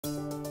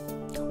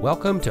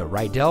Welcome to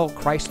Rydell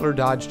Chrysler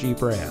Dodge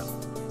Jeep Ram.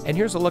 And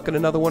here's a look at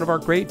another one of our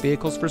great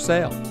vehicles for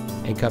sale,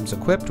 and comes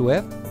equipped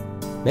with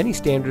many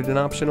standard and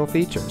optional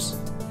features,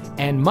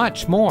 and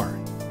much more.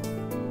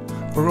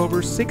 For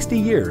over 60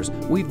 years,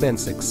 we've been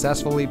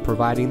successfully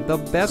providing the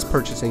best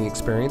purchasing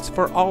experience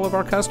for all of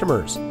our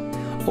customers.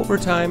 Over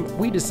time,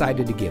 we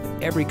decided to give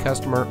every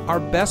customer our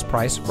best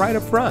price right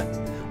up front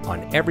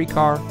on every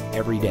car,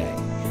 every day.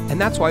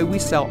 And that's why we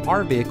sell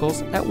our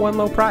vehicles at one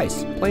low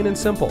price, plain and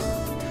simple.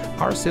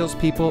 Our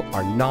salespeople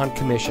are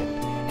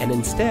non-commissioned and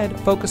instead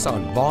focus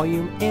on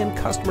volume and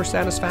customer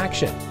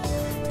satisfaction.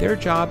 Their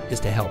job is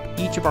to help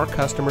each of our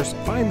customers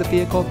find the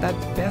vehicle that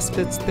best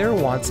fits their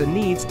wants and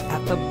needs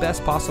at the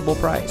best possible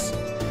price.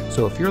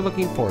 So if you're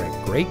looking for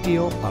a great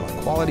deal on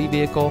a quality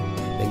vehicle,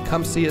 then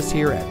come see us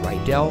here at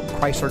Rydell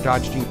Chrysler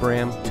Dodge Jeep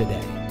Ram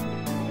today.